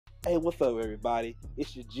Hey, what's up, everybody?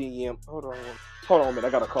 It's your GM. Hold on a minute.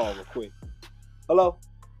 I got a call real quick. Hello?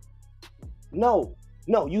 No,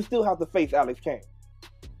 no, you still have to face Alex Kane.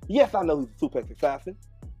 Yes, I know he's a suplex assassin.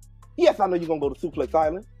 Yes, I know you're gonna go to Suplex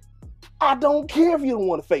Island. I don't care if you don't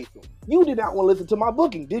want to face him. You did not want to listen to my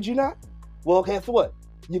booking, did you not? Well, guess what?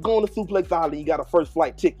 You're going to Suplex Island. You got a first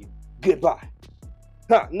flight ticket. Goodbye.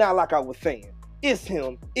 Now, like I was saying, it's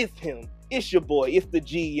him. It's your boy. It's the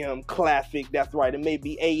GM Classic. That's right. It may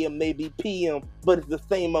be AM, maybe PM, but it's the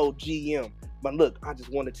same old GM. But look, I just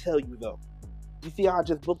want to tell you though. You see how I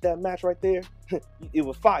just booked that match right there? It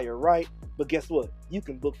was fire, right? But guess what? You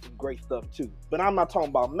can book some great stuff too. But I'm not talking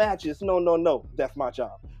about matches. No. That's my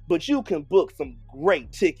job. But you can book some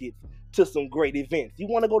great tickets to some great events. You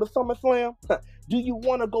want to go to SummerSlam? Do you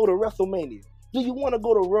want to go to WrestleMania? Do you want to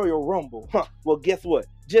go to Royal Rumble? Well, guess what?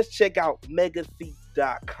 Just check out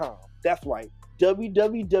megaseats.com. That's right,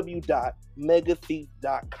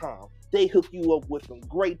 www.megaseats.com. They hook you up with some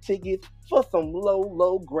great tickets for some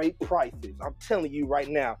low, great prices. I'm telling you right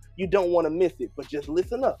now, you don't want to miss it, but just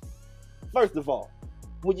listen up. First of all,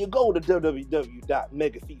 when you go to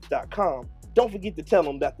www.megaseats.com, don't forget to tell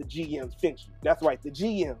them that the GM sent you. That's right, the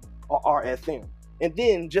GM or RSM. And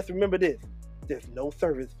then just remember this, there's no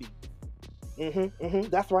service fees.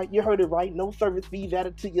 That's right, you heard it right. No service fees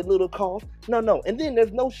added to your little cost. No. And then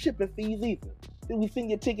there's no shipping fees either. Then we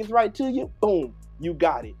send your tickets right to you. Boom, you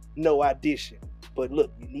got it. No addition. But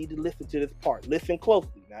look, you need to listen to this part. Listen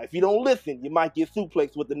closely. Now, if you don't listen, you might get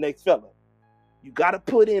suplexed with the next fella. You got to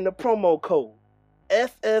put in the promo code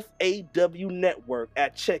SSAW Network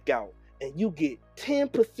at checkout, and you get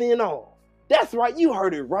 10% off. That's right, you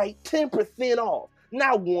heard it right. 10% off.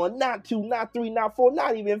 Not 1, not 2, not 3, not 4,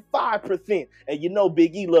 not even 5%. And you know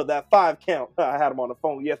Big E loved that 5 count. I had him on the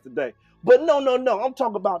phone yesterday. But no. I'm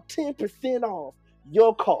talking about 10% off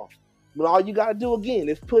your cost. But all you got to do again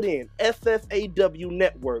is put in SSAW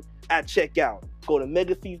Network at checkout. Go to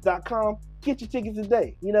megaseats.com. Get your tickets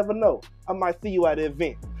today. You never know. I might see you at the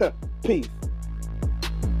event. Peace.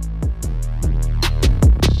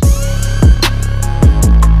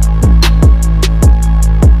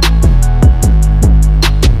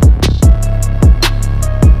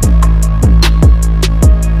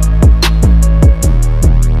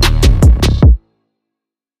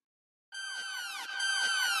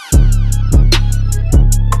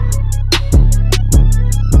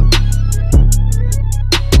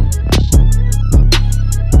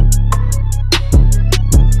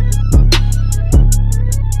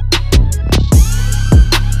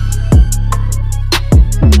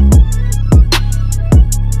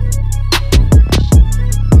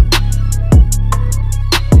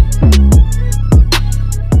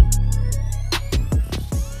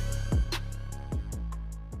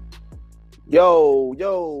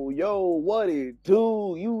 Yo, what it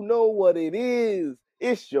do? You know what it is.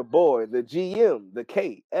 It's your boy, the GM, the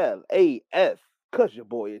KLAS, cause your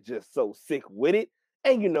boy is just so sick with it.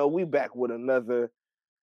 And you know, we back with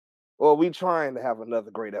we trying to have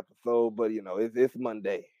another great episode, but you know, it's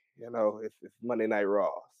Monday. You know, it's Monday Night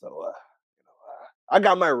Raw. So I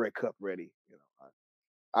got my red cup ready. You know,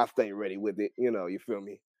 I stay ready with it. You know, you feel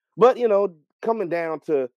me? But you know, coming down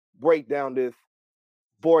to break down this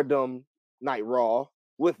boredom Night Raw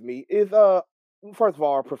with me is first of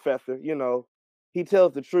all our professor. You know, he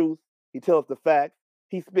tells the truth, he tells the facts,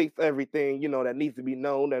 he speaks everything, you know, that needs to be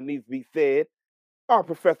known, that needs to be said. Our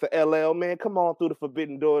Professor LL, man, come on through the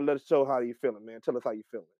forbidden door and let us show how you feeling, man. Tell us how you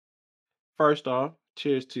feeling. First off,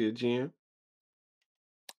 cheers to your GM.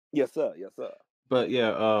 Yes, sir. But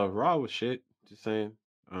yeah, Raw was shit. Just saying.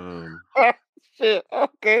 Shit.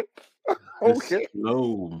 Okay. Okay.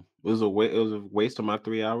 No, it was a waste of my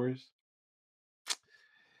 3 hours.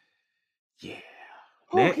 Yeah.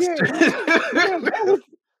 Next. Okay. Man,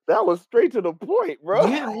 that was straight to the point, bro.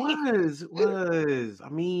 Yeah, it was. I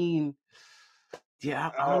mean, yeah,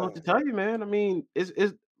 I don't know what to tell you, man. I mean, it's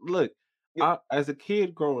look, as a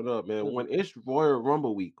kid growing up, man, when it's Royal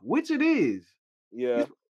Rumble week, which it is, yeah,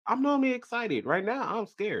 I'm normally excited. Right now, I'm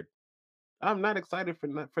scared. I'm not excited for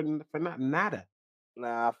not nada.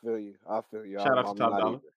 Nah, I feel you. Shout out to I'm Top not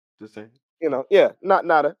Dollar. either. Just saying. You know, yeah, not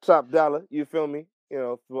nada, Top Dollar. You feel me?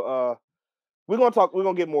 You know, we're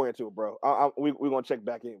gonna get more into it, bro. We're gonna check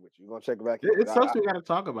back in with you. We're gonna check back in. It sucks we gotta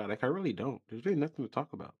talk about it. Like, I really don't. There's really nothing to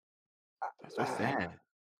talk about. That's so sad.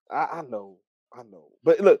 I know.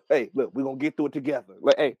 But look, we're gonna get through it together.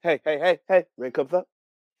 Like, hey. Red cups up.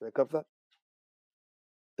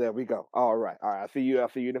 There we go. All right. I see you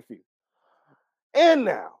in a few. And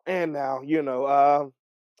now, you know,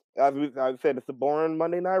 as I said, it's a boring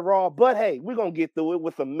Monday Night Raw, but hey, we're gonna get through it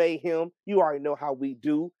with some mayhem. You already know how we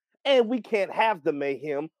do. And we can't have the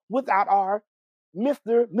mayhem without our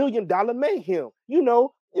Mr. $1 Million Mayhem. You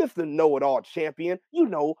know, just the know-it-all champion. You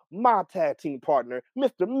know, my tag team partner,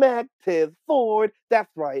 Mr. Mac Tez Ford.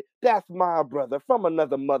 That's right. That's my brother from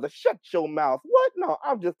another mother. Shut your mouth. What? No,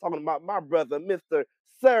 I'm just talking about my brother, Mr.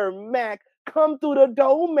 Sir Mac. Come through the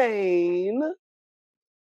domain.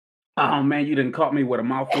 Oh man, you didn't caught me with a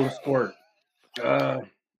mouthful of squirt.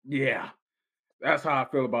 Yeah, that's how I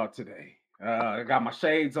feel about today. I got my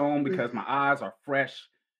shades on because my eyes are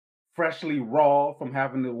freshly raw from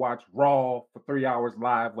having to watch Raw for 3 hours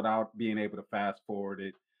live without being able to fast forward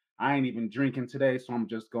it. I ain't even drinking today, so I'm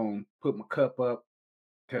just gonna put my cup up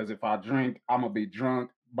because if I drink, I'm gonna be drunk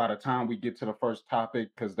by the time we get to the first topic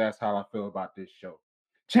because that's how I feel about this show.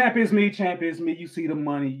 Champ is me, champ is me. You see the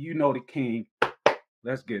money, you know the king.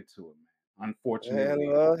 Let's get to it, man. Unfortunately.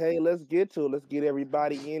 Hey, let's get to it. Let's get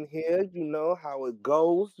everybody in here. You know how it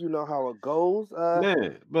goes.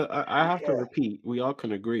 Man, but I have to repeat, we all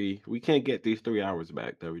can agree we can't get these 3 hours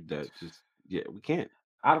back. That just we can't.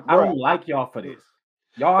 I don't like y'all for this.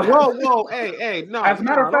 Y'all. Whoa, hey, no. As a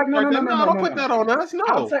matter of fact, no, don't put that on us. No,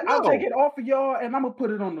 I'll take it off of y'all, and I'm gonna put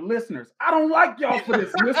it on the listeners. I don't like y'all for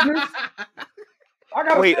this, listeners. I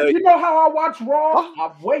gotta wait. You know how I watch Raw?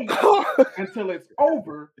 I wait until it's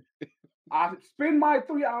over. I spend my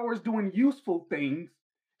 3 hours doing useful things,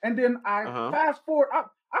 and then I fast forward. I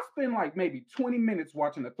spend like maybe 20 minutes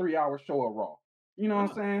watching a 3-hour show of Raw. You know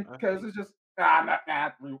what I'm saying? Because it's just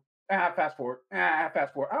fast forward.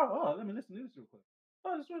 Oh, let me listen to this real quick.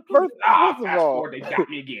 First of all, they got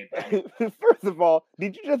me again. First of all,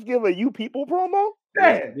 did you just give a you people promo?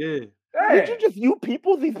 Yeah. Did you just you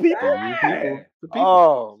people these people? Yeah.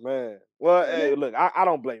 Oh man. Well, hey, look, I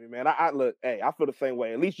don't blame you, man. I look, hey, I feel the same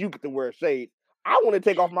way. At least you get to wear shades. I want to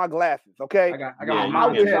take off my glasses, okay? I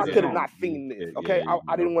wish I could have not seen this, okay?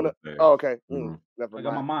 I didn't want to. Oh, okay. Never I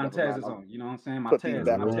got my Montez on. You know what I'm saying? My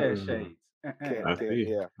Tez shades.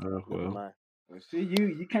 Yeah. Well, see,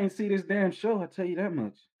 you can't see this damn show. I tell you that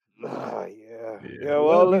much. Yeah.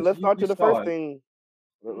 Well, let's start to the first thing.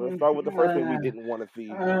 Let's start with the first thing we didn't want to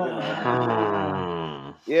see.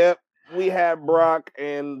 Yep, we had Brock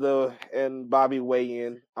and Bobby weigh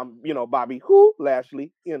in. Bobby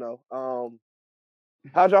Lashley.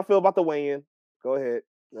 How'd y'all feel about the weigh-in? Go ahead.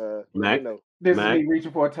 Mac, this is me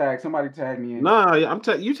reaching for a tag. Somebody tag me in. Nah,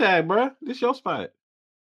 you tag, bro. This your spot.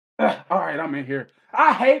 All right, I'm in here.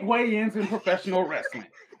 I hate weigh-ins in professional wrestling.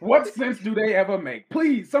 What sense do they ever make?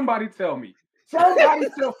 Please, somebody tell me.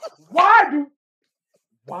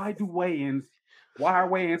 Why do weigh-ins? Why are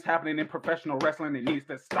weigh-ins happening in professional wrestling? It needs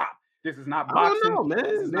to stop. This is not boxing. I don't know,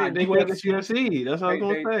 man. They think it's UFC. That's what I'm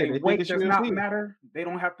going to say. Weight does not matter. They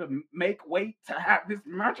don't have to make weight to have this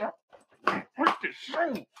matchup. What's the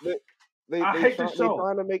show? I hate the show.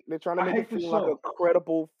 They're trying to make it feel like a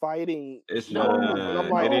credible fighting. It's not. I'm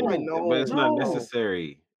like, but it's not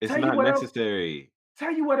necessary. It's not necessary.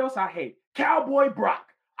 Tell you what else I hate. Cowboy Brock.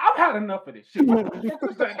 I've had enough of this shit. What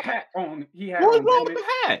was that hat on? He had. What's wrong with the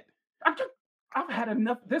hat? I've had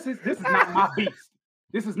enough. This is not my beast.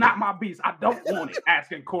 This is not my beast. I don't want it.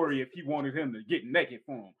 Asking Corey if he wanted him to get naked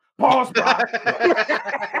for him. Pause, Brock.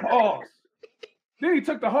 Pause. Then he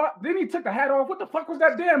took the hat off. What the fuck was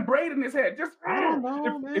that damn braid in his head? Just I don't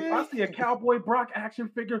know, if I see a Cowboy Brock action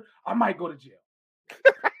figure, I might go to jail.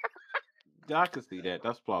 I can see that.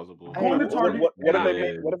 That's plausible. Hey, what if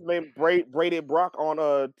they braided Brock on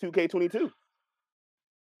 2K22?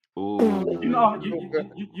 Ooh. You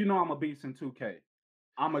know I'm a beast in 2K.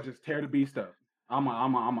 I'ma just tear the beast up. And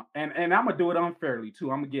I'm gonna do it unfairly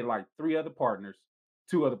too. I'm gonna get like 2 other partners,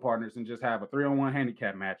 and just have a 3-on-1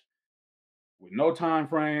 handicap match with no time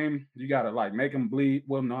frame. You gotta like make them bleed.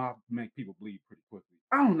 Well, no, I'll make people bleed pretty quickly.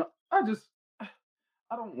 I don't know. I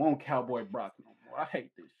don't want Cowboy Brock no more. I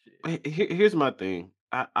hate this shit. Here's my thing.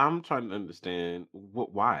 I'm trying to understand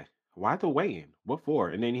why the weigh-in? What for?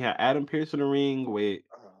 And then you had Adam Pearce in the ring with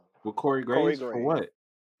Corey Graves for what?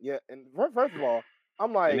 Yeah, and first of all,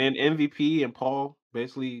 I'm like, and then MVP and Paul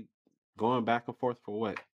basically going back and forth for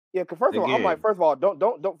what? Yeah, because first of all, I'm like, don't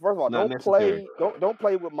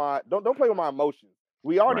play with my emotions.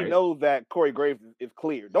 We already know that Corey Graves is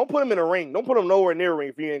clear. Don't put him in a ring. Don't put him nowhere near a ring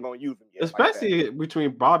if you ain't gonna use him yet. Especially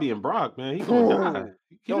between Bobby and Brock, man. He's gonna die.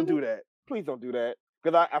 Don't do that. Please don't do that.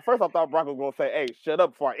 Because at first I thought Brock was gonna say, "Hey, shut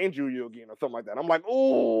up before I injure you again" or something like that. I'm like,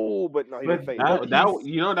 "Ooh," but no, he didn't say that. That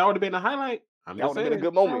would have been a highlight. That would have been a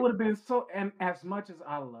good moment. That would have been so. And as much as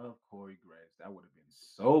I love Corey Graves, that would have been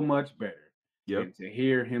so much better. And to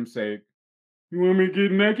hear him say, "You want me to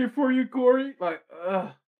get naked for you, Corey?" Like,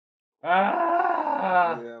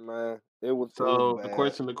 Yeah, man. It was So the bad.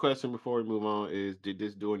 question before we move on is: did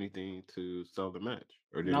this do anything to sell the match,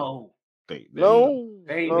 or did it? No, There you go. No,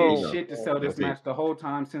 they ain't There did you no, go. shit to no. sell this That's it. match the whole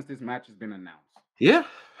time since this match has been announced. Yeah.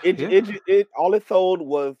 It all it sold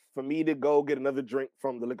was for me to go get another drink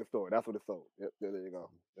from the liquor store. That's what it sold. Yep, there you go.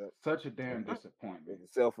 Yep. Such a damn It disappointment. was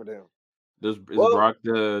a sell for them. Is Well, Brock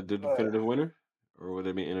the definitive winner, or would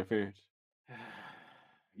there be interference?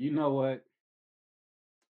 You know what?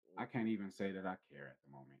 I can't even say that I care at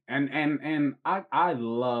the moment. And I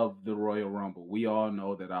love the Royal Rumble. We all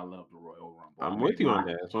know that I love the Royal Rumble. I'm with you on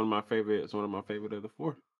that. It's one of my favorite. It's one of my favorite of the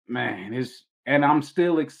four. Man, and I'm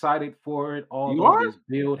still excited for it. Although this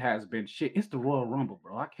build has been shit. It's the Royal Rumble,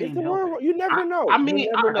 bro. I can't it's the help Royal. it. You never know. I mean,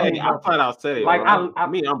 I thought I'll say it. Like, I'm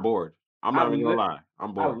bored. I'm not even gonna lie.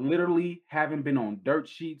 I'm I bored. literally haven't been on dirt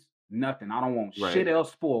sheets. Nothing. I don't want shit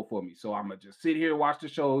else spoiled for me. So I'm gonna just sit here, watch the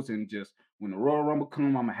shows, and just when the Royal Rumble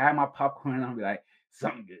comes, I'm gonna have my popcorn. And I'll be like,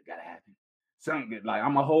 something good gotta happen. Something good. Like,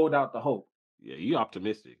 I'm gonna hold out the hope. Yeah, you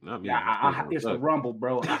optimistic, not me. Yeah, it's the Rumble,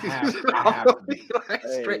 bro. I have to be.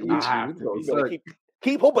 Hey, I have to you be. better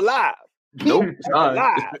keep hope alive. Nope. Keep hope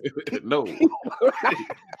alive. No.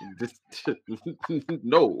 Just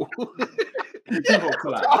no. Keep hope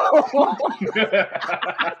alive.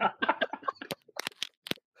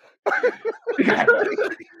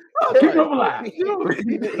 Keep hope alive. Like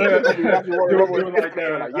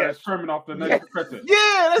that. Yes, Sherman off the next presser.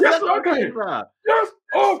 Yeah, that's okay. Yes,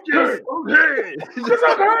 okay.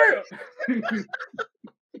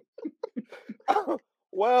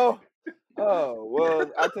 Well,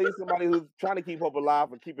 I'll tell you somebody who's trying to keep hope alive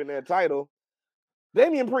for keeping their title.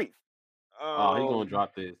 Damian Priest. He's gonna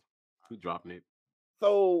drop this. He's dropping it.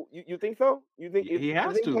 So you think so? You think he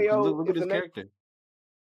has to? Look at his character.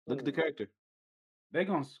 Look at the character. They're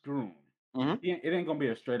gonna screw him. Mm-hmm. It ain't gonna be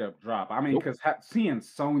a straight up drop. I mean, because seeing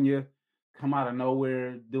Sonya come out of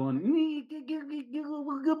nowhere doing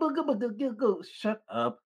shut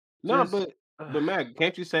up. No, but Mac,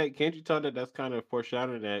 can't you tell that that's kind of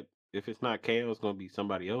foreshadowing that if it's not KO, it's gonna be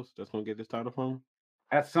somebody else that's gonna get this title from him?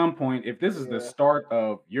 At some point, if this is the start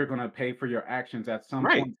of you're gonna pay for your actions at some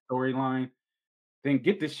point storyline, then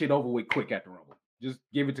get this shit over with quick at the Rumble. Just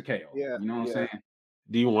give it to KO. Yeah, you know what I'm saying?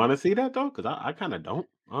 Do you want to see that though? Because I kind of don't,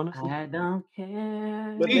 honestly. I don't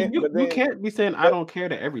care. But you can't be saying I don't care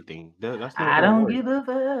to everything. That's not. I don't give a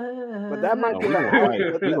fuck. But that might give out.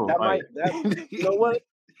 You know what?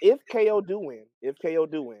 If KO do win,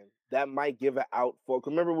 that might give it out for.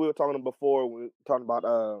 Remember we were talking before. We were talking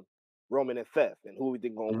about Roman and Seth and who we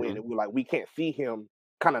think gonna win, and we were like, we can't see him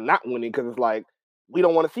kind of not winning because it's like we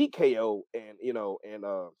don't want to see KO and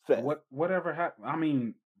Seth. Whatever happened. I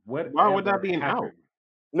mean, why would that be an out?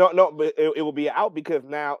 No, but it will be out because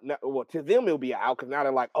now, to them it'll be out because now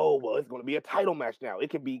they're like, oh, well, it's going to be a title match now. It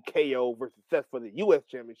can be KO versus Seth for the U.S.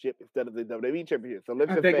 Championship instead of the WWE Championship. So let's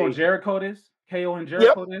just say Jericho this, KO and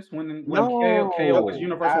Jericho this when KO was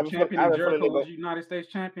Universal Champion and Jericho was United States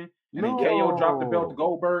Champion, and then KO dropped the belt to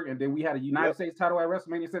Goldberg, and then we had a United States title at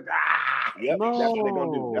WrestleMania. Said, that's what they're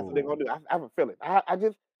gonna do. That's what they're gonna do. I have a feeling. I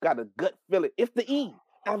just got a gut feeling. It's the E.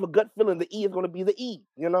 I have a gut feeling the E is going to be the E,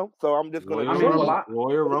 So I'm just going to...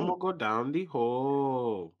 Royal Rumble go down the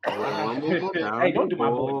hole. Hey, don't do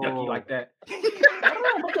my boy Ducky like that.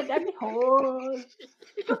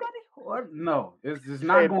 No, it's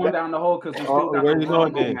not going down the hole because we still got the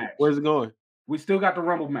Rumble match. Where's it going? We still got the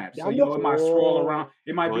Rumble match. So, it might scroll around.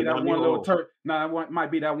 It might be that one little it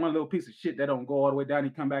might be that one little piece of shit that don't go all the way down.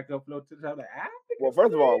 He come back up, float to the top. Like, well,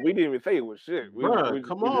 first of all, we didn't even say it was shit.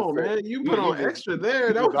 Come on, man. You put on extra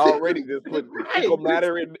there. That was already just put fecal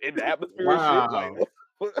matter in the atmosphere. Wow.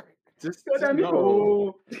 Shit. Just down the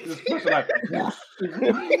hole. Just push it like,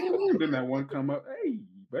 then that one come up. Hey,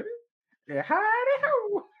 buddy. Yeah,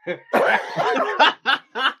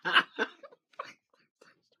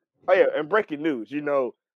 Oh yeah, and breaking news,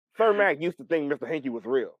 Sir Mac used to think Mr. Hanky was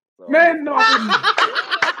real. So. Man, no.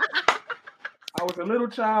 I was a little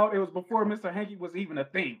child. It was before Mr. Hanky was even a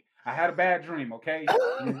thing. I had a bad dream, okay?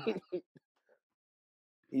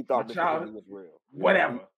 He thought Mr. Hanky was real.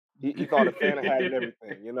 Whatever. He thought the Santa had and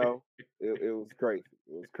everything, It was crazy.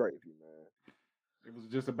 It was crazy, man. It was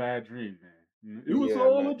just a bad dream, man. It was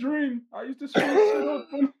all a dream. I used to shit up.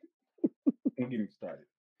 Don't get me started.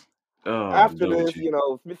 After this, speaking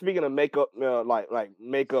of makeup, like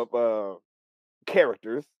makeup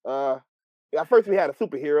characters, at first we had a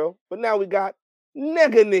superhero, but now we got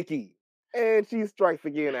Nega Nikki, and she strikes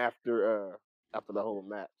again after the whole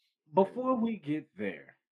match. Before we get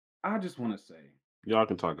there, I just want to say, y'all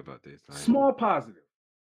can talk about this. Small positive,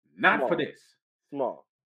 not for this. Small.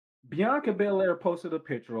 Bianca Belair posted a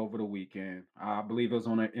picture over the weekend. I believe it was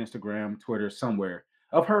on her Instagram, Twitter, somewhere,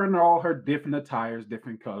 of her in all her different attires,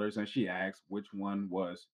 different colors, and she asked which one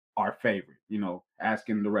was our favorite.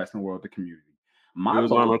 Asking the wrestling world, the community. It My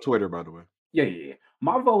was on vote, Twitter, by the way. yeah.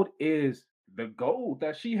 My vote is the gold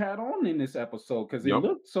that she had on in this episode because it Yep.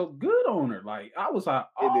 looked so good on her. Like I was like,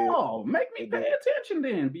 It did. oh, make me It pay did. attention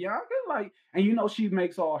then, Bianca. Like, and she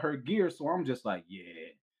makes all her gear, so I'm just like,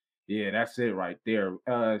 yeah, that's it right there.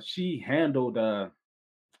 She handled the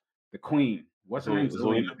queen. What's her name?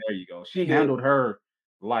 Zelina. Zelina. There you go. She She did. handled her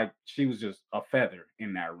like she was just a feather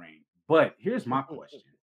in that ring. But here's my question.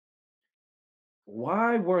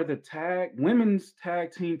 Why were the women's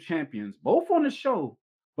tag team champions both on the show,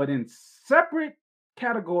 but in separate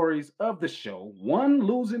categories of the show? One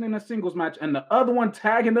losing in a singles match, and the other one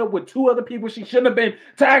tagging up with two other people she shouldn't have been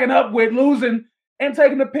tagging up with, losing and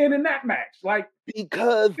taking the pin in that match. Like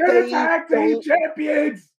Because they're the tag team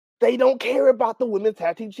champions. They don't care about the women's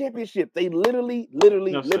tag team championship. They literally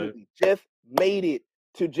just made it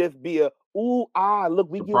to just be a look,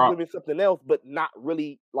 we give women something else, but not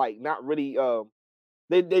really. They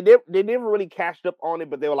never really cashed up on it,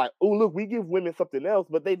 but they were like, oh look, we give women something else,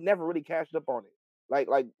 but they never really cashed up on it.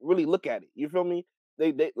 Like really look at it. You feel me?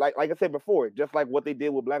 They like I said before, just like what they did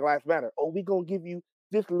with Black Lives Matter. Oh, we gonna give you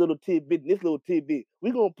this little tidbit, this little tidbit.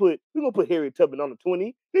 We gonna put Harriet Tubman on the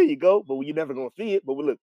 20. There you go. But you're never gonna see it. But we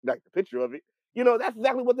look like the picture of it. That's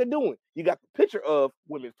exactly what they're doing. You got the picture of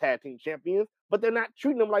women's tag team champions, but they're not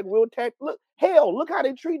treating them like real tag. Look how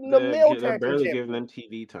they treating the male They're tag team barely champions. giving them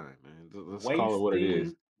TV time, man. Let's call it what it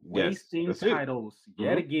is. Wasting titles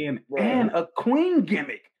yet again, Bro. and a queen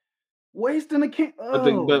gimmick. Wasting a king.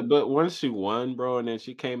 But once she won, bro, and then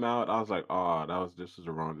she came out, I was like, oh, this was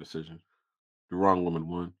the wrong decision. The wrong woman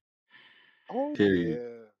won. Oh, Period.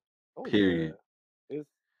 yeah. Period. Yeah.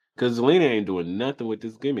 Because Zelina ain't doing nothing with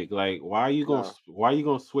this gimmick. Like, why are you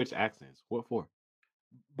gonna switch accents? What for?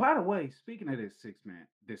 By the way, speaking of this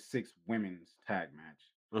six women's tag match,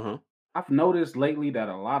 Uh-huh. I've noticed lately that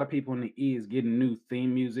a lot of people in the E is getting new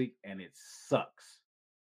theme music, and it sucks.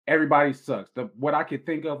 Everybody sucks. What I could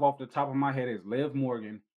think of off the top of my head is Liv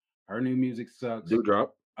Morgan. Her new music sucks.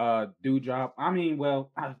 Dewdrop. Dewdrop. I mean,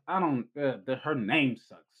 well, I don't. Her name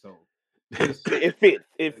sucks. So it fits.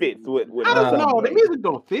 It fits with. I don't know. The music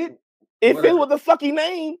don't fit. It fits with the sucky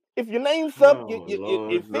name. If your name sucks, it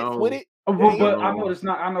fits with it. But I know it's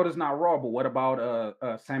not Raw. But what about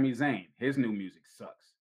Sami Zayn? His new music sucks.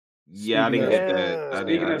 Yeah, I didn't get that.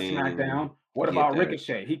 Speaking of SmackDown, what about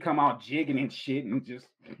Ricochet? He come out jigging and shit and just.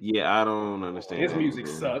 Yeah, I don't understand. His music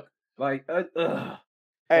sucked. Like, hey, the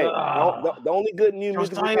only good new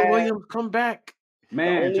music. Josiah Williams, come back.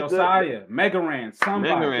 Man, Josiah, Megaran,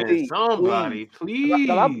 somebody, please.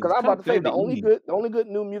 Because I'm about to say the only good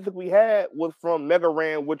new music we had was from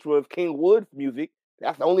Megaran, which was King Wood's music.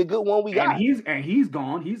 That's the only good one we got. And he's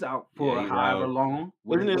gone. He's out for however long.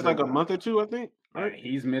 Wasn't it like a month or two? I think. Right?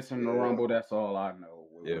 He's missing the Rumble. That's all I know.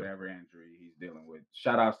 With whatever injury he's dealing with.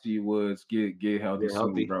 Shout outs to you, Woods. Get healthy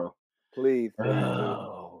soon, bro. Please.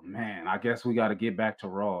 Oh man, I guess we got to get back to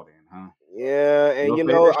Raw then, huh? Yeah, and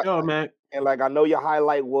and like I know your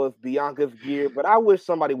highlight was Bianca's gear, but I wish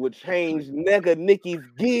somebody would change Nega Nikki's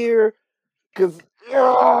gear, because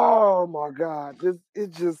oh my God,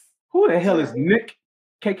 it's just who the hell is Nick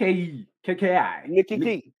KKI? Nikki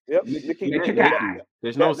Key. Yep, Nikki.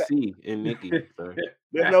 There's no C in Nikki.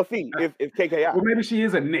 There's no C if KKI. Well, maybe she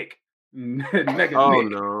is a Nick.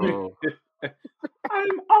 No.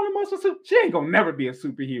 I'm almost a super. She ain't gonna never be a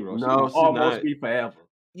superhero. No, she's almost be forever.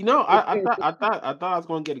 I thought I was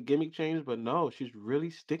gonna get a gimmick change, but no, she's really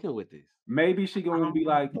sticking with this. Maybe she's gonna be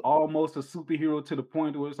like almost a superhero to the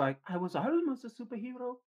point where it's like I was almost a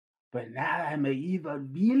superhero, but now I'm an evil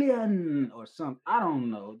villain or something. I don't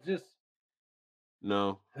know. Just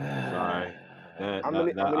no. Sorry. I'm gonna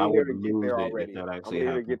need her to get there already. I'm gonna need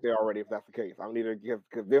her to get there already if that's the case. I'm gonna need her to get,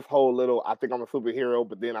 because this whole little I think I'm a superhero,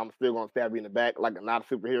 but then I'm still gonna stab you in the back like I'm not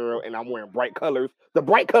a superhero, and I'm wearing bright colors. The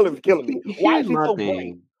bright colors are killing me. Why is she so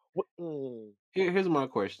bright? Here's my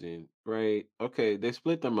question, right? Okay, they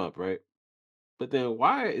split them up, right? But then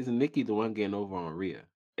why is Nikki the one getting over on Rhea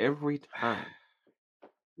every time?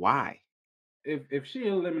 Why? If she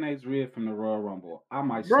eliminates Rhea from the Royal Rumble, I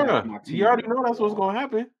might snap my TV. You already know that's what's gonna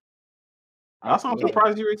happen. I'm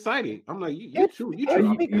surprised you're excited. I'm like, it's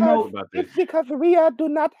because Rhea do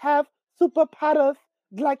not have superpowers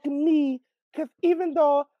like me. Because even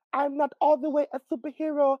though I'm not all the way a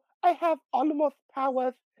superhero, I have almost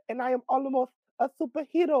powers, and I am almost a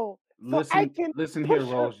superhero. So listen here,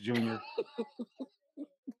 Rose Jr.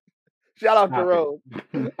 Shout out to Rose.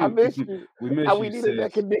 I miss you. We miss you. We needed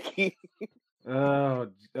that Nikki.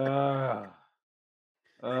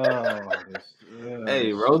 Oh,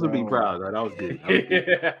 Hey, Rose would be proud. Right? That was good. That was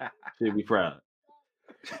good. She'd be proud.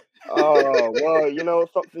 Oh well,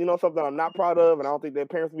 something I'm not proud of, and I don't think their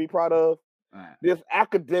parents would be proud of. This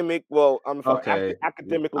academic, I'm sorry, Okay,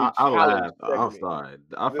 academically I challenged laughed. I'm segment. sorry.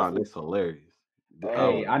 I found this hilarious.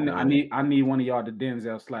 Hey, Oh, I need one of y'all to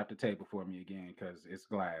Denzel slap the table for me again because it's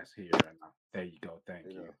glass here. And there you go. Thank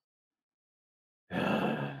you.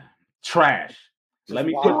 Trash. Let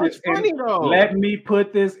me put this in. Let me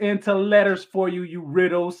put this into letters for you, you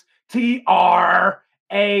riddles. TRASH.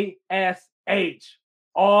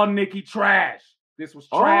 All Nikki trash. This was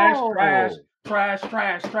trash.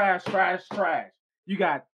 You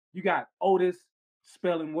got Otis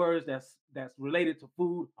spelling words that's related to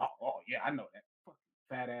food. Oh yeah, I know that. Fucking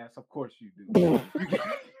fat ass. Of course you do.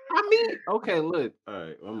 I mean, okay, look. All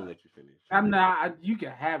right, I'm gonna let you finish. I'm not. You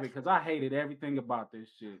can have it because I hated everything about this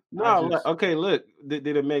shit. No, okay, look. Did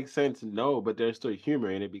it make sense? No, but there's still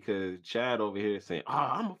humor in it because Chad over here is saying,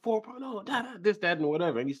 I'm a 4.0, this, that, and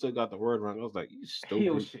whatever. And he still got the word wrong. I was like, you stupid.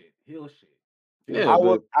 Hill shit. Yeah,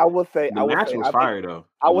 I would say the match was fire though.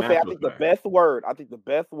 I think the best word,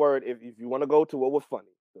 if you want to go to what was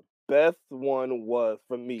funny, the best one was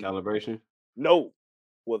for me. Calibration? No,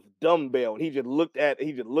 was dumbbell. And he just looked at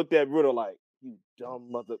Riddle like, you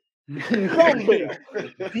dumb mother. Dumbbell.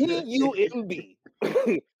 DUMB.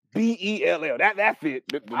 That's it.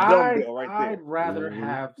 The dumbbell right there. I'd rather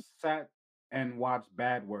have sat and watched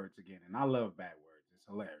Bad Words again. And I love Bad Words. It's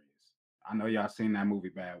hilarious. I know y'all seen that movie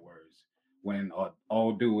Bad Words when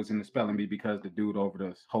old dude was in the spelling bee because the dude over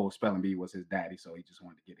the whole spelling bee was his daddy, so he just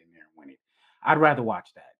wanted to get in there and win it. I'd rather watch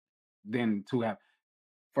that than to have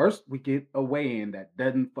first we get a weigh-in that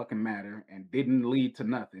doesn't fucking matter and didn't lead to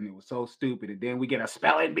nothing. It was so stupid, and then we get a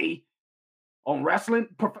spelling bee on wrestling.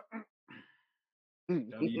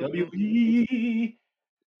 WWE.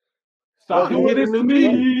 Stop doing this to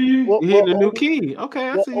me. He hit a new key. Okay,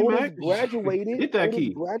 I see you, Mac. Graduated. Hit that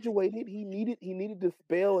key. Graduated. He needed to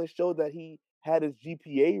spell and show that he had his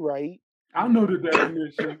GPA right. I know the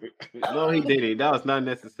definition. No, he didn't. That was not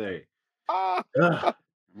necessary.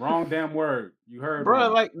 Wrong damn word. You heard, bro.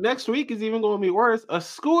 wrong. Like next week is even going to be worse. A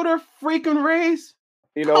scooter freaking race.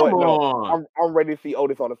 You know what? No, I'm ready to see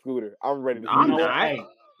Otis on a scooter. I'm ready to see. I'm not. Hey,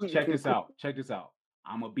 check this out.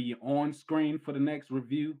 I'm gonna be on screen for the next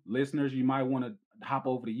review. Listeners, you might want to hop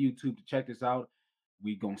over to YouTube to check this out.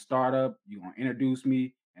 We gonna start up. You gonna introduce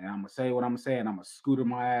me, and I'm gonna say what I'm gonna say, and I'm gonna scooter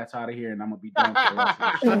my ass out of here, and I'm gonna be done for the rest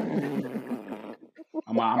of the show.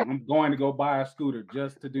 I'm going to go buy a scooter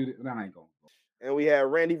just to do this. I ain't going. And we had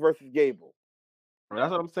Randy versus Gable. That's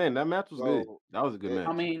what I'm saying. That match was good. That was a good match.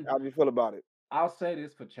 I mean, how do you feel about it? I'll say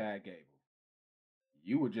this for Chad Gable.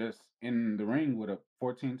 You were just in the ring with a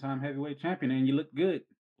 14-time heavyweight champion and you look good.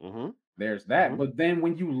 Mm-hmm. There's that. Mm-hmm. But then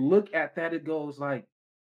when you look at that, it goes like,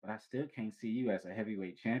 but I still can't see you as a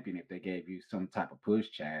heavyweight champion if they gave you some type of push,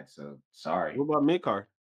 Chad. So sorry. What about mid-card?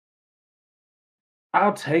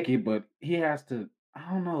 I'll take it, but he has to,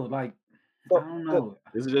 I don't know, like, I don't know.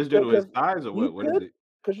 Is it just due to his size or what? What is it?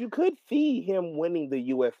 Because you could see him winning the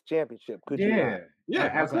U.S. championship, could you not? Yeah,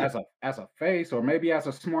 as a face or maybe as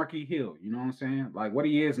a Smarky Hill, you know what I'm saying? Like what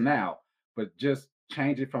he is now, but just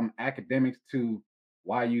change it from academics to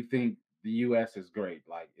why you think the U.S. is great.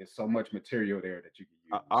 Like it's so much material there that you can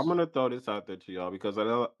use. I'm gonna throw this out there to y'all because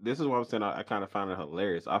this is what I'm saying. I kind of found it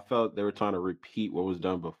hilarious. I felt they were trying to repeat what was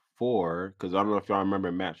done before because I don't know if y'all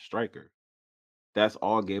remember Matt Striker. That's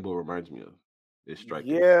all Gable reminds me of. Is Striker.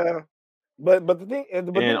 Yeah. But the thing,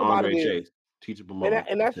 and Andre Chase, teachable moment,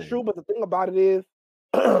 and that's true. But the thing about it is,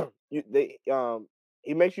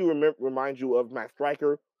 it makes you remind you of Matt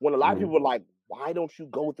Striker when a lot of people are like, "Why don't you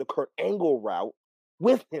go with the Kurt Angle route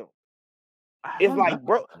with him?" It's like,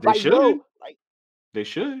 bro, they should. They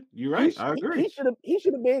should. You're right. I agree. He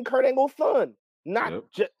should have been Kurt Angle's son, not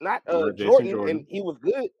Jordan, and he was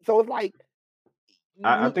good. So it's like,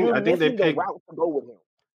 I think they picked the route to go with him.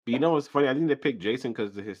 But you know what's funny? I think they picked Jason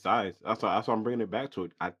because of his size. That's why I'm bringing it back to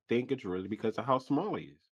it. I think it's really because of how small he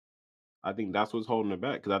is. I think that's what's holding it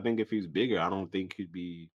back. Because I think if he's bigger, I don't think he'd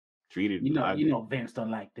be treated. You know, Vince don't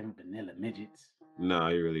like them vanilla midgets. No,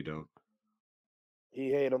 he really don't. He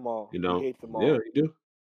hates them all. You know, he hates them all. Yeah, he do.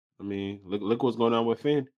 I mean, look what's going on with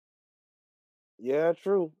Finn. Yeah,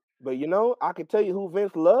 true. But I can tell you who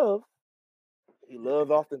Vince loves. He loves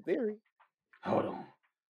Austin Theory. Hold on.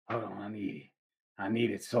 I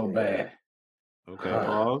need it so bad. Okay,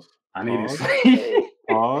 pause. I need it.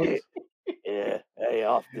 Pause. Yeah. Hey,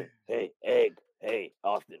 Austin. Hey, Egg. Hey,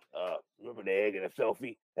 Austin. Remember the egg and the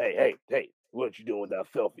selfie? Hey. What you doing with that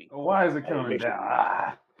selfie? Why is it coming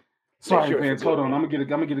down? Sorry, sure it's a Vince. good Hold on. one. I'm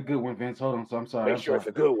gonna get a good one, Vince. Hold on. So I'm sorry. Make I'm sure sorry. it's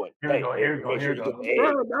a good one. Here we Hey, go. Here we go. make Here sure we you go. get the egg.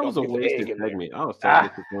 Bro, that was Don't a forget the egg wasted in there. segment. I was so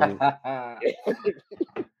disappointed.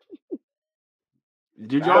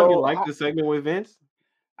 Did y'all So like the segment with Vince?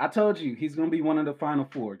 I told you he's gonna be one of the final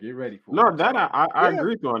four. Get ready for No, it. that I yeah,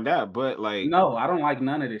 agree with you on that, but like, No, I don't like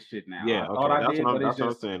none of this shit now. yeah, I thought okay, I did, but it's that's what I'm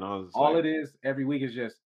just saying. I was just all like, it is every week is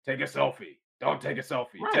just take a selfie. Don't take a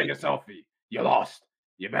selfie. Take right. a selfie. You lost.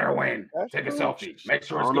 You better win. that's Take a true. selfie. Make I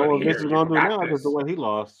sure it's don't know good what Vince here. is You gonna do got now because the this. way he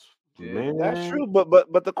lost, Yeah. That's man. true,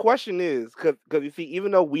 but the question is, because you see,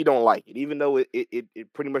 even though we don't like it, even though it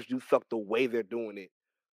pretty much do suck the way they're doing it,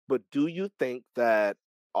 but do you think that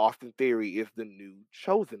Austin Theory is the new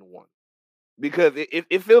chosen one? Because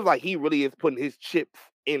it feels like he really is putting his chips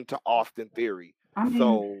into Austin Theory. I mean,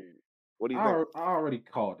 So what do you think? I already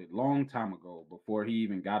called it long time ago before he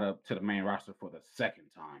even got up to the main roster for the second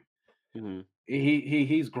time. Mhm.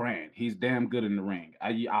 He's grand. He's damn good in the ring.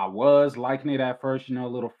 I was liking it at first, you know, a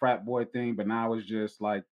little frat boy thing, but now it's just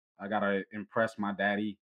like I gotta impress my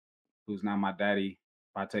daddy, who's not my daddy,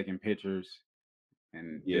 by taking pictures.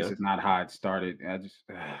 And this Yeah, is not how it started. I just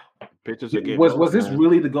pictures are getting was old, this man.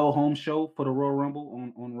 really the go home show for the Royal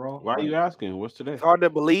Rumble on Raw? Why are you asking? What's today? It's hard to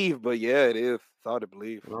believe, but yeah, it is. It's hard to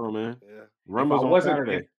believe. Oh man, Yeah. Rumble's on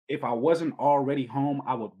Saturday. If I wasn't already home,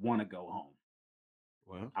 I would want to go home.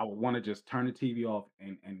 Well, I would want to just turn the TV off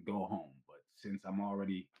and go home. But since I'm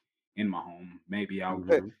already in my home, maybe I'll.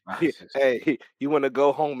 mhm. Hey, you want to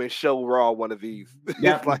go home and show Raw one of these?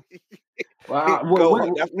 Yeah. It's like Well, that's the when go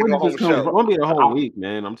did this home come It's show. gonna be the whole I- week,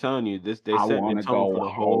 man. I'm telling you, they I setting want the to tone go for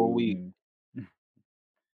the whole week. home.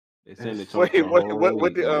 They setting the It's- tone for Wait, the whole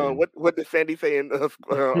week, man. what did Sandy say in on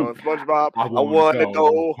SpongeBob? I I want want to to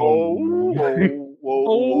go home. home. Whoa,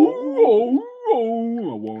 whoa,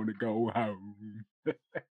 whoa. I want to go home.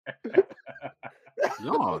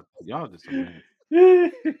 Y'all just a mess.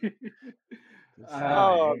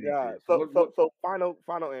 Oh God. So What-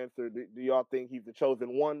 final answer. Do y'all think he's the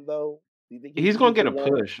chosen one though? Do you think He's gonna get the a one?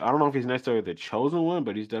 push. I don't know if he's necessarily the chosen one,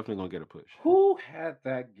 but he's definitely gonna get a push. Who had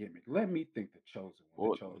that gimmick? Let me think. The chosen one.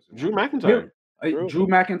 Well, The chosen Drew one. McIntyre, True. Drew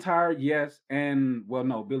McIntyre, yes, and well,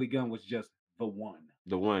 no, Billy Gunn was just the one.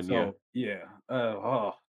 the one, So yeah.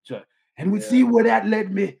 and we Yeah. see where that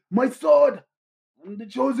led me. My sword, I'm the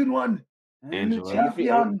chosen one, I'm the Angela.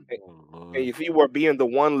 champion. Oh, Lord. And you see where being the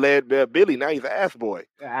one led Billy, now he's an ass boy.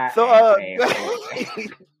 I- So I-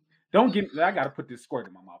 don't get. I gotta put this squirt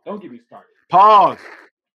in my mouth. Don't get me started. Pause.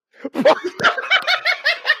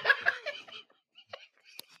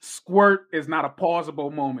 Squirt is not a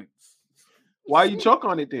pausable moment. Why you choke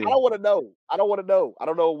on it then? I don't want to know. I don't want to know. I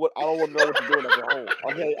don't want to know what you're doing at your home.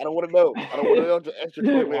 Okay, I don't want to know. I don't want to know your extra Why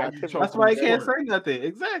culinary you activities. That's choking why he on can't squirt? say nothing.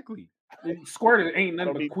 Exactly. Squirt ain't nothing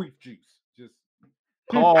don't but need- queef juice. Just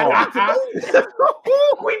Pause.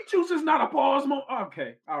 queef juice is not a pause moment.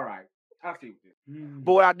 Okay, all right. I see what this.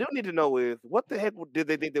 But what I do need to know is what the heck did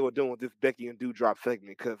they think they were doing with this Becky and Dewdrop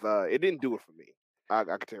segment? Because it didn't do it for me. I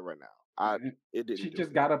can tell you right now. It didn't. She do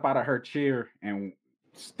just it. got up out of her chair and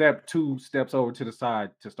two steps over to the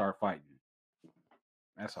side to start fighting.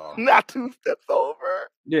 That's all. Not 2 steps over.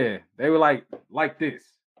 Yeah, they were like this,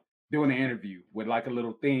 doing the interview with like a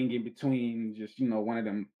little thing in between, just one of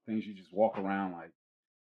them things you just walk around like.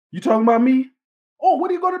 You talking about me? Oh,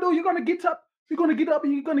 what are you gonna do? You're gonna get up. You're gonna get up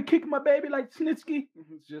and you're gonna kick my baby like Snitsky.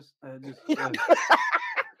 It's just.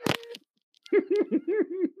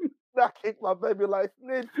 Not kick my baby like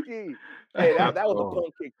Snitsky. Hey, that was a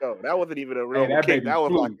punk kick though. That wasn't even a real that kick. baby That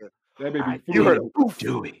was flew. like That baby you heard flew. a poof.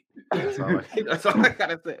 Do it. That's all I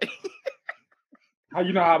gotta say. How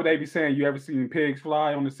you know how they be saying you ever seen pigs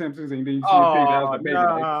fly on The Simpsons and then you see a pig that was a baby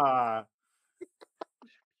like.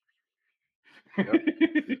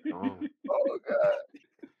 Oh God.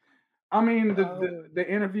 I mean, the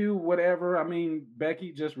interview, whatever. I mean,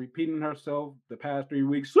 Becky just repeating herself the past 3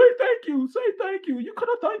 weeks. Say thank you. Say thank you. You could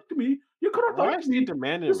have thanked me. You could have Why thanked is me. he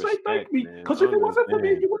demanding Just say respect, thank me. man? Because if it wasn't for me,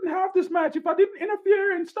 you wouldn't have this match. If I didn't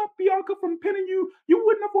interfere and stop Bianca from pinning you, you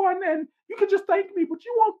wouldn't have won. And you could just thank me, but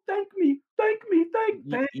you won't thank me. Thank me.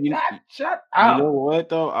 Shut up. You know what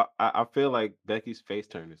though? I feel like Becky's face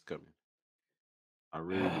turn is coming. I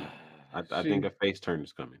really do. I think a face turn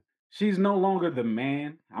is coming. She's no longer the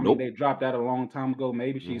man. I mean, Nope. they dropped that a long time ago.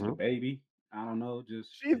 Maybe she's the baby. I don't know.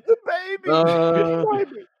 Just She's the baby.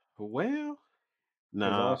 Well, no.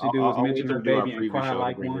 all she do is mention her baby and cry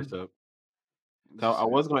like one. I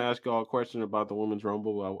was going to ask y'all a question about the Women's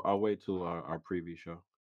Rumble. I'll wait till our preview show,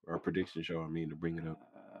 our prediction show. I mean, to bring it up.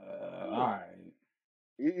 All right.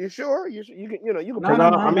 You sure? You can you can.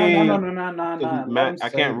 No. Mac, I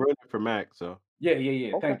can't ruin it for Mac. So yeah.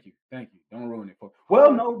 Okay. Thank you. Don't ruin it for.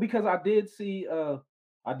 Well, no, because I did see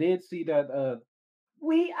I did see that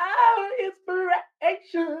we are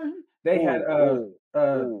inspiration. They had Ooh,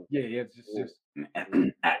 ooh, yeah, it's ooh, just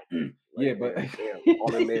ooh. Like, yeah, but damn,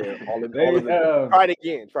 all in there, all in they the. Try it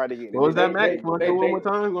again. Try it again. What was that, Mac? You want to do it one they more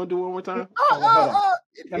time? You want to do it one more time? hold on.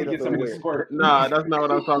 It Let me hit us get some of this unaware. squirt. Nah, that's not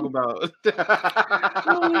what I'm talking about.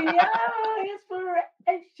 We are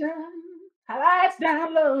inspiration. Highlights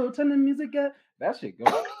down low, turn the music up. That shit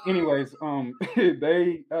go. Anyways,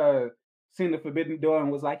 they seen the forbidden door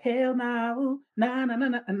and was like, hell no,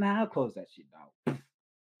 nah, close that shit down.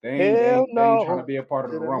 Hell They ain't trying to no. be a part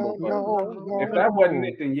of the rumble. But if No. that wasn't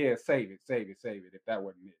it, then yeah, save it. If that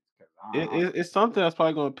wasn't it, because It's something that's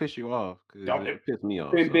probably gonna piss you off because don't it pissed me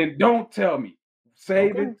off. So. then don't tell me.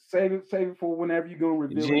 Save Okay. it for whenever you're gonna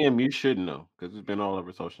reveal it. GM, you should know because it's been all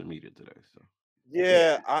over social media today. So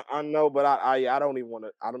Yeah, I know, but I don't even want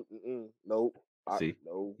to. I don't. Nope. see,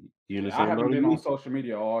 No. you in the Yeah, I same haven't boat as been on me. social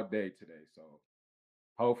media all day today, so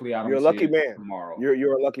hopefully I You're don't a see lucky it man. tomorrow.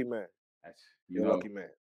 You're a lucky man. That's You're a lucky man.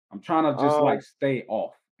 I'm trying to just like Um. stay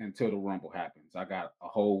off until the rumble happens. I got a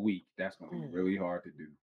whole week. That's gonna be really hard to do.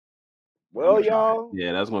 But I'm Well, gonna try. y'all.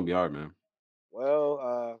 Yeah, that's gonna be hard, man.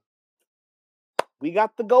 Well, we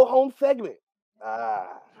got the go home segment.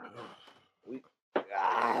 We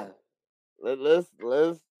let's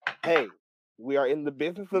hey, we are in the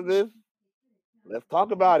business of this. Let's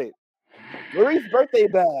talk about it. Marie's birthday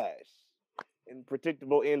bash and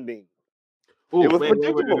predictable ending. Ooh, It was wait.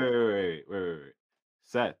 predictable.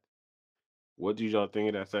 Seth, what did y'all think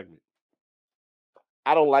of that segment?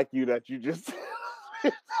 I don't like you that you just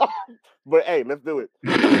but hey, let's do it.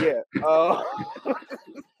 Yeah.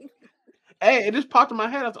 Hey, it just popped in my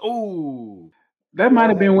head. I was ooh. That might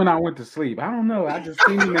have been when I went to sleep. I don't know. I just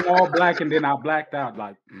seen him in all black and then I blacked out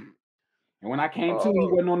like and when I came to, he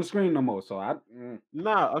wasn't on the screen no more. So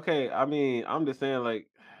Nah, okay. I mean, I'm just saying, like,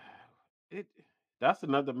 that's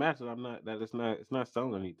another match that it's not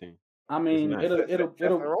selling anything. I mean,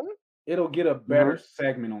 it'll get a better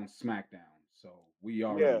segment on SmackDown. So we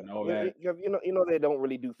already know that. You know they don't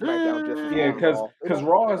really do SmackDown just as Yeah, long because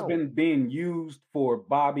Raw has been being used for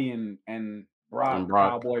Bobby and Brock,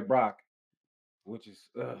 Cowboy Brock, which is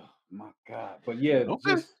my God. But yeah,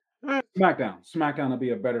 just SmackDown will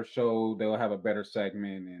be a better show. They'll have a better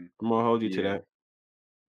segment, and I'm gonna hold you to that.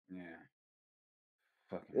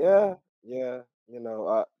 Yeah. Yeah. You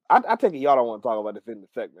know, I take it y'all don't want to talk about this in the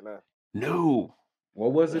segment, huh? No.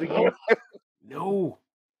 What was it again? No.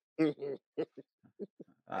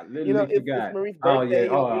 I literally forgot. It's Marie's birthday. Oh yeah. You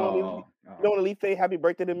don't want to at least say happy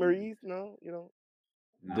birthday to Maurice? No, you know.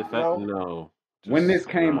 No. When this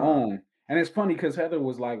came on, and it's funny because Heather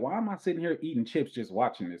was like, "Why am I sitting here eating chips just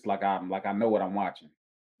watching this? Like I know what I'm watching."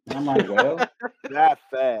 And I'm like, "Well, that's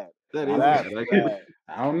sad. That's sad.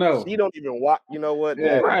 I don't know. She don't even watch. You know what?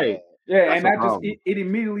 Yeah, right. Yeah, and that just it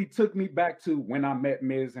immediately took me back to when I met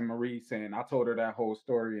Miz and Maurice, and I told her that whole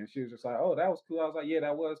story, and she was just like, "Oh, that was cool." I was like, "Yeah,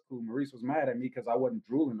 that was cool." Maurice was mad at me because I wasn't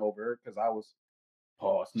drooling over her because I was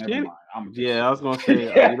paused. Never mind. I was gonna say,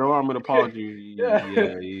 you know, I'm gonna pause you.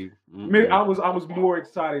 I was more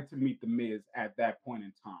excited to meet the Miz at that point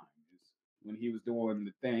in time when he was doing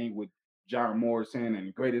the thing with John Morrison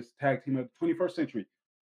and greatest tag team of the 21st century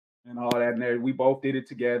and all that. And there, we both did it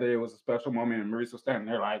together. It was a special moment, and Maurice was standing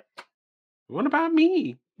there like, "What about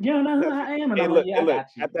me? You know who I am." And hey, I'm look, like, "Yeah, I got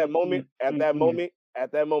you." At that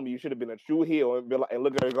moment, you should have been a true heel and be like, and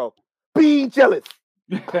look at her and go, "Be jealous."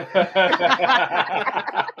 The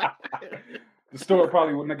store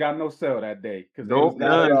probably wouldn't have got no sale that day because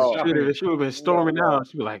she would have been storming out.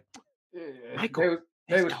 She'd be like, "Michael."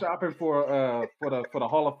 They were shopping for the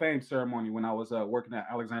Hall of Fame ceremony when I was working at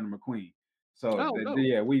Alexander McQueen. So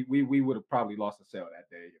we would have probably lost a sale that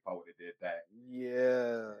day if I would have did that.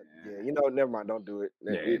 Yeah. You know, never mind. Don't do it.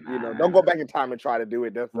 You know, don't go back in time and try to do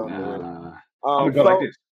it. That's don't do it. I'm gonna go like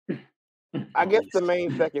this. I guess the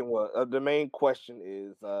main question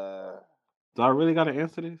is, do I really got to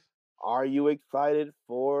answer this? Are you excited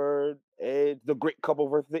for the great couple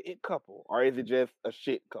versus the it couple, or is it just a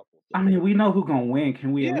shit couple? I mean, we know who's gonna win.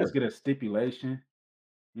 Can we at least get a stipulation?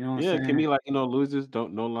 You know what I'm saying? Can we losers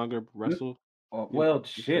don't no longer wrestle? Well,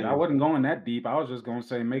 shit, I wasn't going that deep. I was just gonna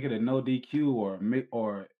say make it a no DQ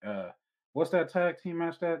or what's that tag team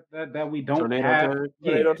match that we don't have?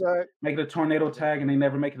 Tornado tag? Make it a tornado tag, and they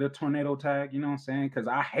never make it a tornado tag. You know what I'm saying? Because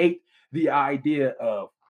I hate the idea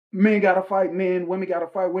of men gotta fight men, women gotta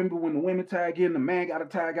fight women. But when the women tag in, the man gotta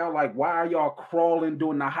tag out. Like, why are y'all crawling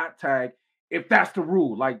doing the hot tag? If that's the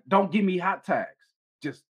rule, like, don't give me hot tags.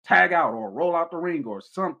 Just tag out or roll out the ring or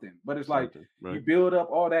something. But it's like you build up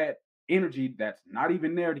all that energy that's not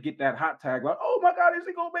even there to get that hot tag. Like, oh my God, is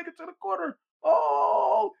he gonna make it to the quarter?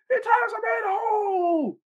 Oh, it ties him in.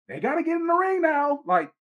 Oh, they got to get in the ring now.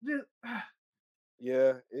 Like, just,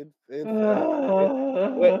 Yeah,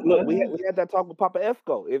 look, we had that talk with Papa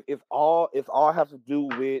Esco. It's all has to do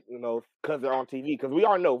with because they're on TV. Because we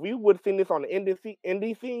all know if we would have seen this on the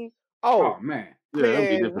indie scene. oh man, Yeah, that'd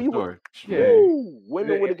be a man, different story. yeah.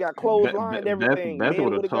 Women would have got clotheslined, everything. Beth Men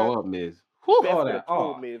would would have have got tore up Miz. Beth all would that. have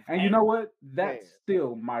told Miz. And you know what? That Man.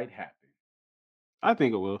 still might happen. I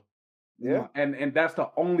think it will. Yeah. And that's the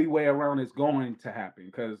only way around it's going to happen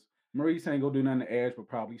because Maurice ain't gonna do nothing to Edge, but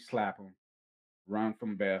probably slap him, run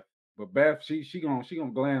from Beth. But Beth, she gonna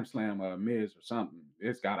glam slam Miz or something.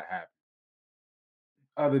 It's gotta happen.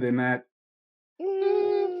 Other than that,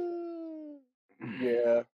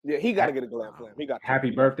 yeah, he got to get a glam slam. He got.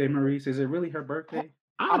 Happy birthday, Maurice. Is it really her birthday?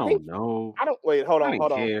 I don't know. I don't wait. Hold on.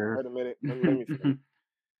 Care. Wait a minute. Let me see.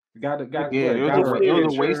 It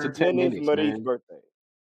was a waste of 10 minutes, Marie's man. birthday.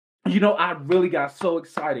 You know, I really got so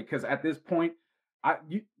excited because at this point,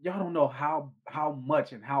 y'all don't know how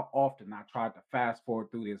much and how often I tried to fast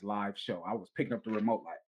forward through this live show. I was picking up the remote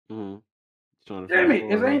like, damn it,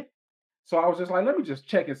 it ain't. So I was just like, let me just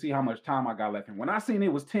check and see how much time I got left. And when I seen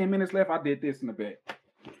it was 10 minutes left, I did this in the bed.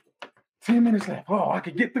 10 minutes left. Oh, I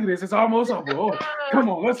can get through this. It's almost over. Oh, come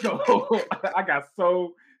on, let's go. I got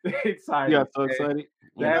so excited. You got so excited.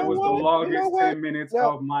 That was the longest 10 minutes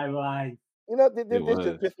of my life. This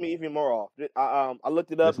just pissed me even more off. I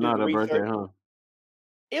looked it up. It's not a birthday, huh?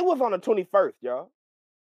 It was on the 21st, y'all.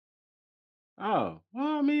 Oh,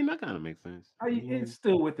 well, I mean, that kind of makes sense. It's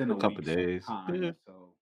still within a couple of days. Time,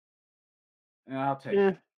 so I'll take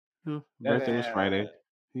it. Birthday was Friday.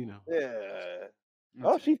 You know. Yeah.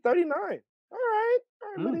 Oh, she's 39. All right,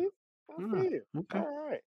 buddy. I'll see you. Okay. All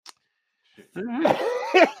right.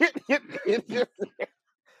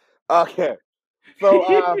 Okay.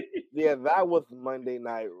 So yeah, that was Monday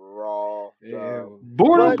Night Raw.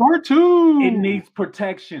 Border Part 2. It needs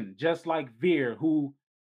protection, just like Veer, who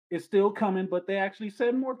is still coming, but they actually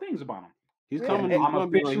said more things about him. He's coming. I'm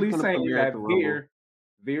officially saying that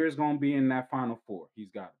Veer is going to be in that Final Four.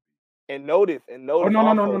 He's got to be. And notice. Oh,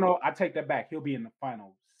 no. I take that back. He'll be in the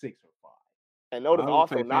Final 6 or 5. And notice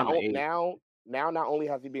also now, not only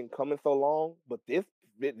has he been coming so long, but this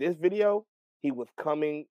video he was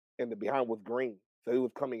coming and the behind was green, so he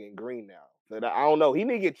was coming in green now. So I don't know. He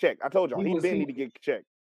need to get checked. I told y'all he need to get checked.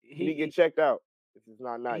 He need to get checked out. This is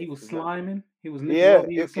not nice. He was sliming. He was it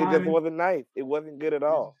just wasn't nice. It wasn't good at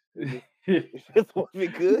all. It just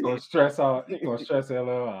wasn't good. Gonna stress LL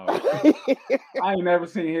out. I ain't never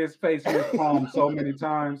seen his face in his palm so many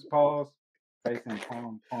times. Pause. Face and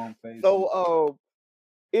palm face. So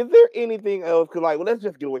is there anything else? Cause let's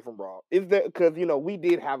just get away from Raw. Is there? Because we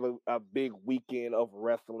did have a big weekend of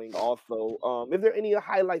wrestling. Also, is there any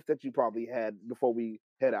highlights that you probably had before we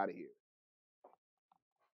head out of here?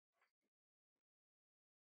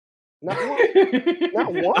 Not one.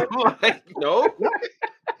 Not one. No.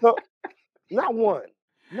 So, not one.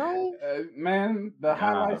 No. Man, the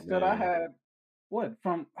highlights that I had.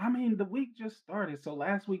 The week just started, so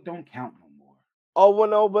last week don't count no more. Oh well,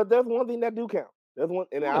 no, but there's one thing that do count. There's one,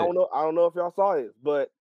 and I don't know if y'all saw it,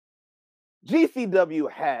 but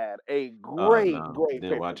GCW had a great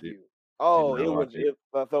pay-per-view. Oh, it was.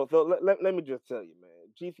 So let me just tell you, man.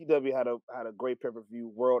 GCW had a great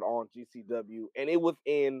pay-per-view, World on GCW, and it was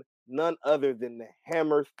in none other than the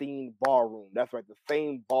Hammerstein Ballroom. That's right, the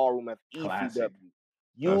same ballroom as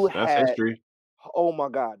ECW. That's history. Oh my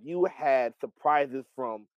God, you had surprises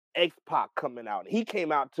from X-Pac coming out. He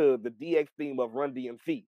came out to the DX theme of Run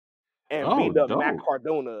DMC and beat up Matt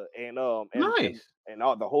Cardona and all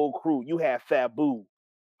the whole crew. You had Sabu.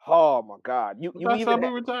 Oh my God, you even Sabu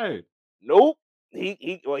retired. Nope.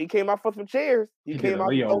 He came out for some chairs. He came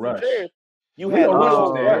out for some chairs. You had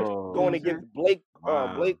Leo Rush going against Blake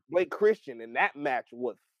Christian, and that match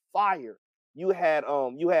was fire. You had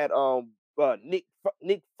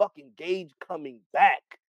Nick fucking Gage coming back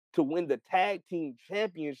to win the tag team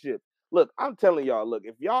championship. Look, I'm telling y'all,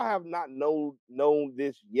 if y'all have not known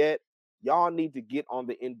this yet, y'all need to get on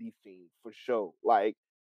the indie scene for sure.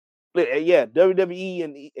 WWE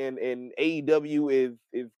and AEW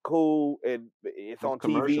is cool and it's on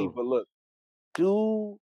commercial. TV, but look,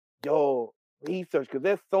 do your research because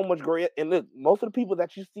there's so much great. And look, most of the people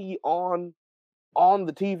that you see on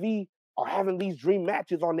the TV are having these dream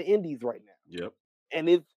matches on the indies right now. Yep. And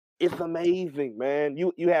it's amazing, man.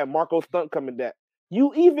 You had Marco Stunt coming down.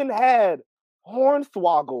 You even had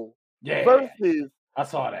Hornswoggle versus I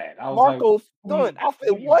saw that. I was Marco Stunt. I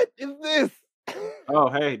said, what is this? Oh,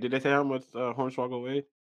 hey, did they say how much Hornswoggle weighed?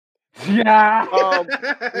 Yeah.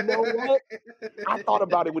 You know what? I thought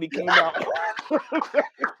about it when he came out.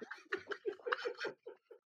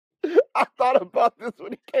 I thought about this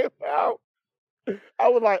when he came out. I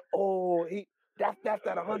was like, oh, that's that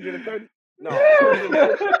 130. No,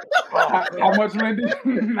 150. Oh, How much, Lindy?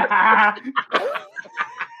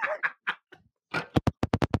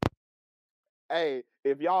 Hey,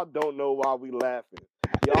 if y'all don't know why we laughing,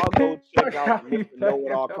 y'all go check out the Mr.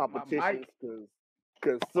 Know-It-All competitions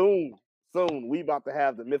because soon we about to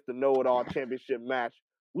have the Mr. Know-It-All championship match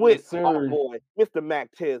with Yes, our sir. boy, Mr. Mac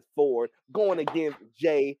Tez Ford, going against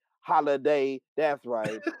Jay Holiday. That's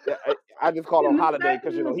right. I just call him Holiday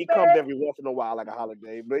because, you know, he comes every once in a while like a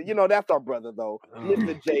holiday. But, you know, that's our brother, though.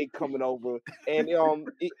 Mr. Jay coming over. And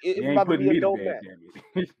it's about to be a dope match.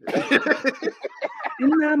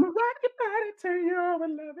 And I'm a rocket body, turn you over,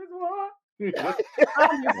 love is war.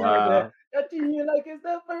 Wow. That you like it's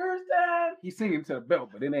the first time. He's singing to the belt,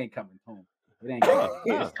 but it ain't coming home. It ain't coming home.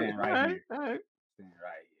 Yeah. Stand right here. All right. Stand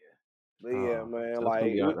right here. But yeah, man. That's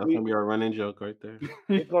Like gonna be our running joke right there.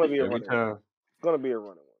 it's gonna be a Every running one. time. It's gonna be a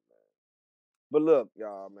running one, man. But look,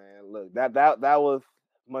 y'all, man. Look, that was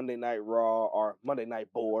Monday Night Raw or Monday Night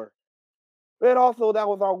Boar. And also that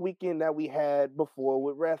was our weekend that we had before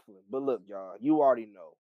with wrestling. But look, y'all, you already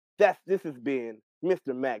know. This has been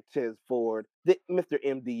Mr. Mac Tez Ford, the Mr.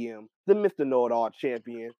 MDM, the Mr. Know-It-All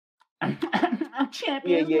champion.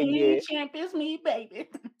 Champions me, champions me, baby.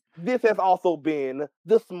 This has also been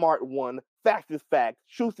the smart one, facts is facts,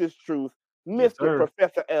 truth is truth, Mr.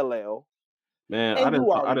 Professor LL. Man, And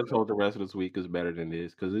I just hope the rest of this week is better than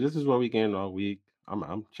this because this is what we getting all week.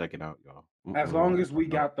 I'm checking out, y'all. As long as we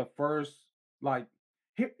got the first, like,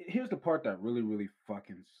 here's the part that really, really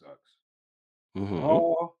fucking sucks.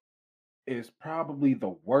 Raw is probably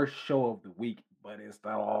the worst show of the week, but it's the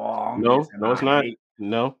longest. No, it's not.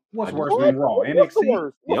 No. What's worse than Raw?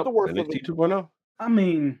 NXT? What's the worst? NXT 2.0. I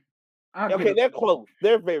mean, okay, they're close.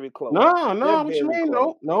 They're very close. No, what you mean?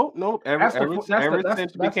 No. Ever since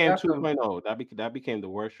it became 2.0, that became the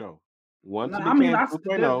worst show. Once it became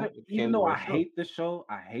 2.0, even though I hate the show,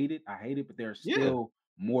 I hate it, but there's still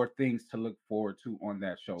more things to look forward to on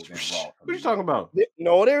that show than Raw. What are you talking about?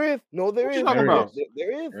 No, there is. What you talking about?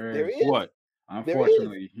 There is. What?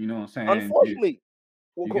 Unfortunately, you know what I'm saying? Unfortunately.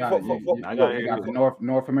 You got the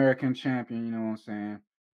North American champion, you know what I'm saying?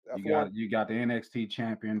 You got the NXT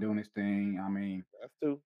champion doing his thing. I mean, that's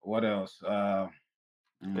two. What else? Yeah,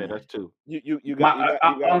 that's two. You got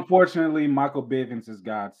unfortunately, Michael Bivens is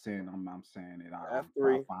God's sin. I'm saying it. That's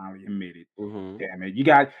three. I finally admit it. Damn it. You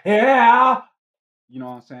got you know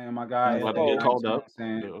what I'm saying, my guy. About to get called up.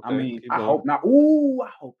 Okay, I mean, I hope not. Ooh, I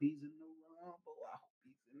hope he's in the Rumble.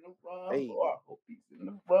 I hope he's in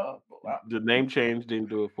the Rumble. The name change didn't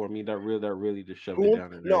do it for me. That really just shoved it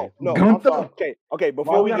down in there. No. I'm sorry. Okay.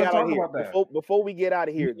 Before we get out of here, before we get out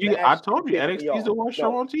of here, I told you NXT is the worst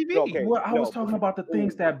show on TV. Okay. Well, I was talking about the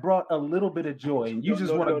things that brought a little bit of joy, and you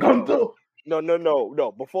just want to go through. No.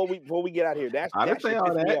 Before we get out of here, I didn't say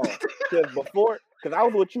all that. Because I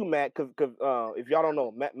was with you, Matt. Because if y'all don't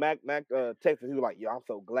know, Mac texted. He was like, "Yo, I'm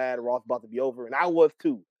so glad Raw's about to be over," and I was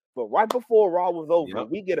too. But right before Raw was over,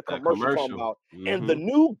 we get a commercial talking about and the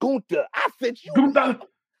new Gunther. I said, Gunther.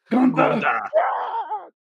 God,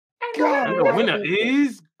 the winner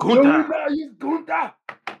is Gunther. Gunther. I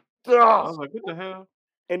was like, what the hell?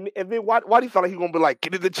 And then why do you feel like he's gonna be like,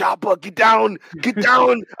 get in the chopper, get down? Hey,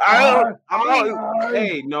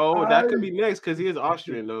 no, that could be next because he is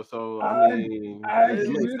Austrian though. So I mean,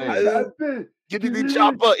 get in the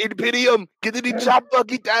chopper, Imperium, get in the chopper,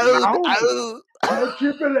 get down.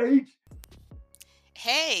 Triple H.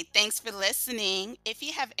 Hey, thanks for listening. If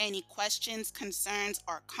you have any questions, concerns,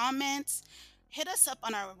 or comments, hit us up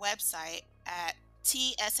on our website at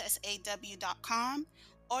tssaw.com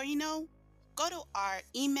or, go to our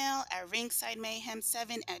email at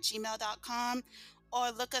ringsidemayhem7@gmail.com or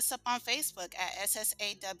look us up on Facebook at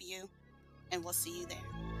SSAW, and we'll see you there.